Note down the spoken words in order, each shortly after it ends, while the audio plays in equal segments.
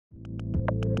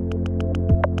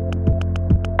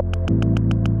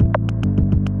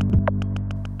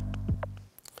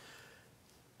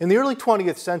In the early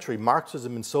 20th century,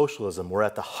 Marxism and socialism were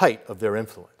at the height of their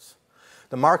influence.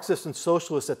 The Marxists and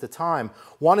socialists at the time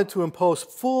wanted to impose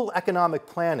full economic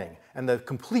planning and the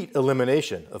complete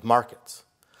elimination of markets.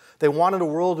 They wanted a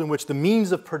world in which the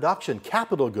means of production,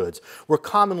 capital goods, were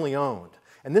commonly owned.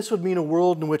 And this would mean a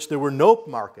world in which there were no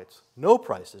markets, no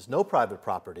prices, no private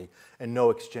property, and no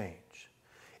exchange.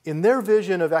 In their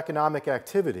vision of economic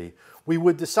activity, we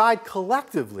would decide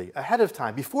collectively ahead of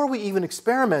time, before we even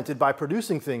experimented by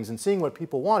producing things and seeing what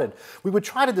people wanted, we would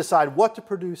try to decide what to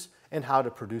produce and how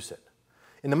to produce it.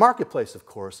 In the marketplace, of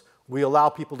course, we allow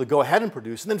people to go ahead and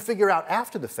produce and then figure out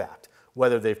after the fact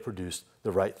whether they've produced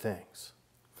the right things.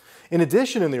 In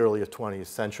addition, in the early 20th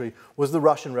century was the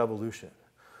Russian Revolution.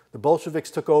 The Bolsheviks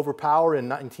took over power in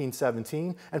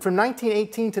 1917, and from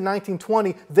 1918 to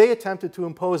 1920, they attempted to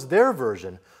impose their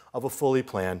version of a fully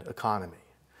planned economy.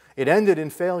 It ended in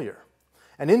failure.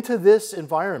 And into this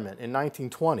environment in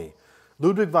 1920,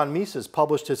 Ludwig von Mises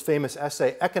published his famous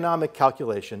essay, Economic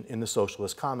Calculation in the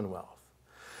Socialist Commonwealth.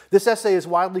 This essay is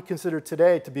widely considered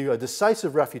today to be a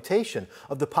decisive refutation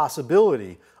of the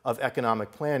possibility of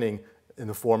economic planning in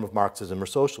the form of Marxism or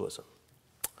socialism.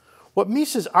 What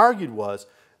Mises argued was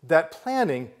that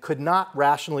planning could not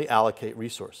rationally allocate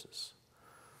resources.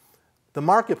 The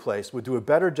marketplace would do a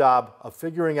better job of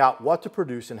figuring out what to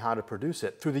produce and how to produce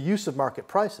it through the use of market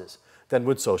prices than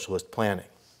would socialist planning.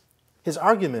 His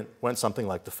argument went something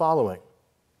like the following.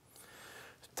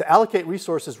 To allocate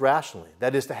resources rationally,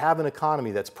 that is, to have an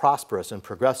economy that's prosperous and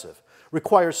progressive,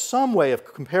 requires some way of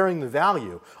comparing the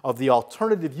value of the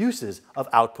alternative uses of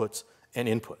outputs and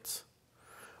inputs.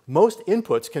 Most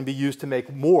inputs can be used to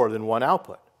make more than one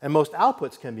output, and most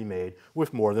outputs can be made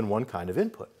with more than one kind of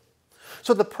input.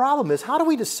 So the problem is, how do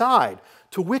we decide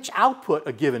to which output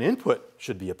a given input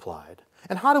should be applied?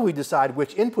 And how do we decide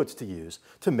which inputs to use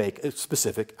to make a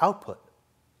specific output?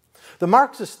 The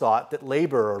Marxists thought that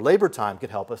labor or labor time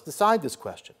could help us decide this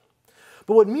question.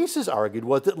 But what Mises argued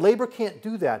was that labor can't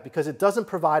do that because it doesn't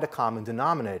provide a common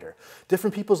denominator.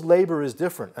 Different people's labor is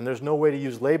different, and there's no way to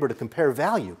use labor to compare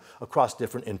value across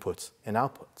different inputs and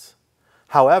outputs.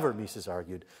 However, Mises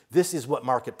argued, this is what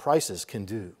market prices can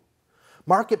do.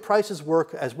 Market prices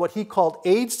work as what he called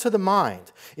aids to the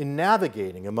mind in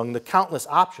navigating among the countless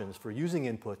options for using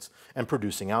inputs and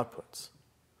producing outputs.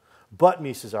 But,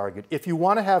 Mises argued, if you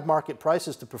want to have market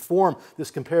prices to perform this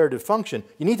comparative function,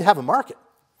 you need to have a market.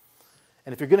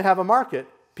 And if you're going to have a market,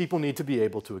 people need to be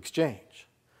able to exchange.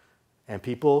 And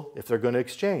people, if they're going to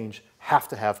exchange, have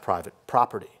to have private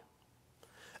property.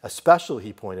 Especially,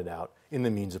 he pointed out, in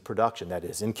the means of production, that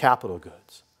is, in capital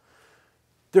goods.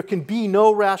 There can be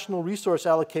no rational resource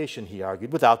allocation, he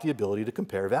argued, without the ability to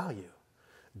compare value.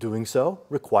 Doing so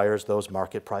requires those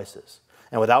market prices.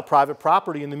 And without private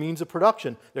property in the means of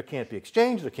production, there can't be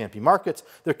exchange, there can't be markets,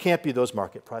 there can't be those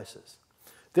market prices.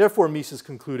 Therefore, Mises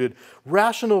concluded,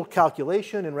 rational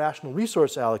calculation and rational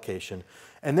resource allocation,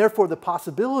 and therefore the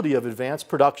possibility of advanced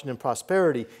production and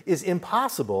prosperity, is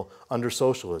impossible under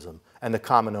socialism and the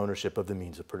common ownership of the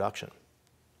means of production.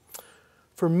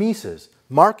 For Mises,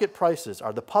 market prices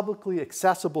are the publicly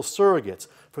accessible surrogates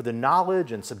for the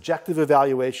knowledge and subjective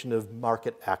evaluation of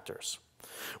market actors.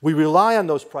 We rely on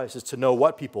those prices to know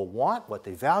what people want, what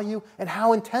they value, and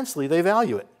how intensely they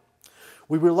value it.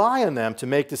 We rely on them to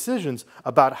make decisions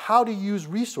about how to use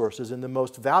resources in the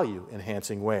most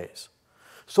value-enhancing ways.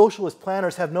 Socialist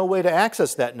planners have no way to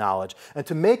access that knowledge and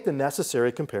to make the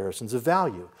necessary comparisons of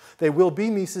value. They will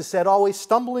be, Mises said, always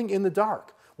stumbling in the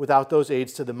dark without those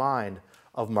aids to the mind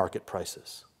of market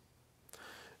prices.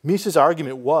 Mises'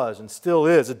 argument was, and still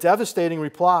is, a devastating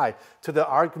reply to the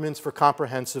arguments for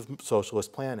comprehensive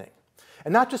socialist planning.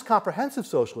 And not just comprehensive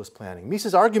socialist planning.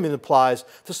 Mises' argument applies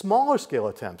to smaller scale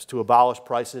attempts to abolish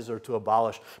prices or to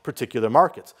abolish particular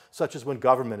markets, such as when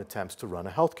government attempts to run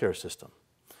a healthcare system.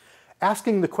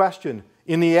 Asking the question,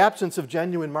 in the absence of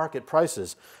genuine market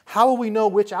prices, how will we know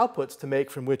which outputs to make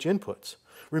from which inputs,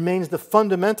 remains the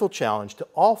fundamental challenge to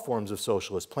all forms of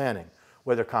socialist planning,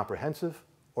 whether comprehensive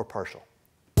or partial.